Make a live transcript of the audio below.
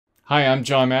Hi, I'm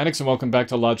John Maddox and welcome back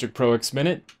to logicprox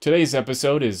Minute. Today's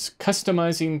episode is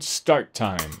Customizing Start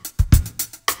Time.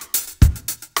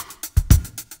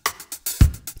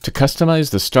 To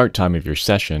customize the start time of your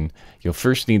session, you'll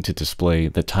first need to display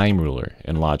the time ruler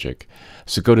in Logic.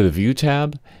 So go to the View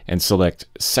tab and select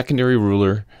Secondary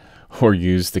Ruler, or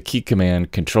use the key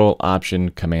command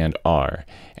Control-Option-Command-R,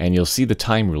 and you'll see the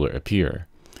time ruler appear.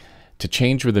 To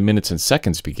change where the minutes and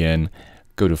seconds begin,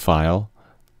 go to File,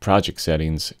 Project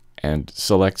Settings, and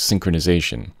select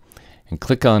Synchronization, and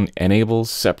click on Enable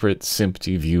Separate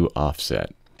SMPTE View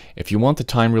Offset. If you want the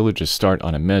time ruler to start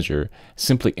on a measure,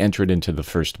 simply enter it into the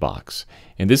first box.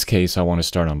 In this case, I want to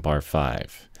start on bar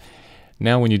 5.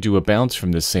 Now when you do a bounce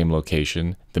from this same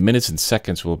location, the minutes and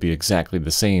seconds will be exactly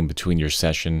the same between your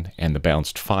session and the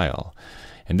bounced file.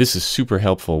 And this is super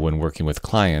helpful when working with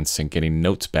clients and getting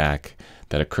notes back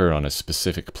that occur on a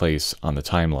specific place on the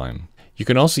timeline. You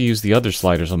can also use the other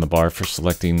sliders on the bar for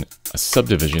selecting a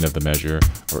subdivision of the measure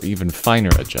or even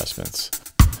finer adjustments.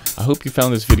 I hope you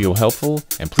found this video helpful,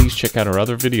 and please check out our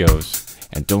other videos,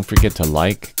 and don't forget to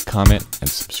like, comment, and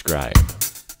subscribe.